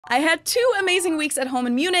I had 2 amazing weeks at home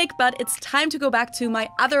in Munich, but it's time to go back to my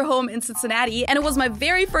other home in Cincinnati, and it was my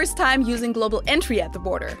very first time using Global Entry at the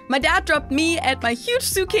border. My dad dropped me and my huge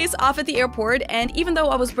suitcase off at the airport, and even though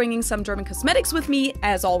I was bringing some German cosmetics with me,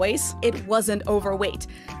 as always, it wasn't overweight.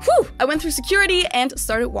 Whew! I went through security and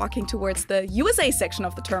started walking towards the USA section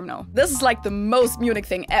of the terminal. This is like the most Munich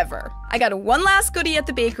thing ever. I got one last goodie at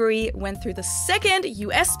the bakery, went through the second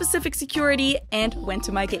US-specific security, and went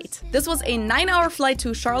to my gate. This was a 9-hour flight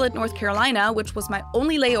to Charlotte, North Carolina, which was my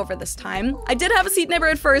only layover this time. I did have a seat neighbor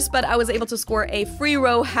at first, but I was able to score a free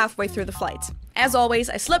row halfway through the flight. As always,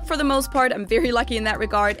 I slept for the most part, I'm very lucky in that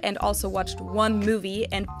regard, and also watched one movie,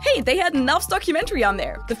 and hey, they had Nelf's documentary on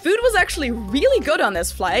there. The food was actually really good on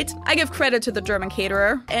this flight. I give credit to the German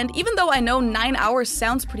caterer, and even though I know 9 hours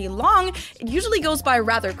sounds pretty long, it usually goes by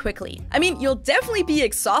rather quickly. I mean, you'll definitely be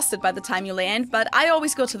exhausted by the time you land, but I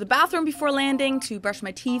always go to the bathroom before landing to brush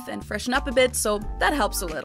my teeth and freshen up a bit, so that helps a little.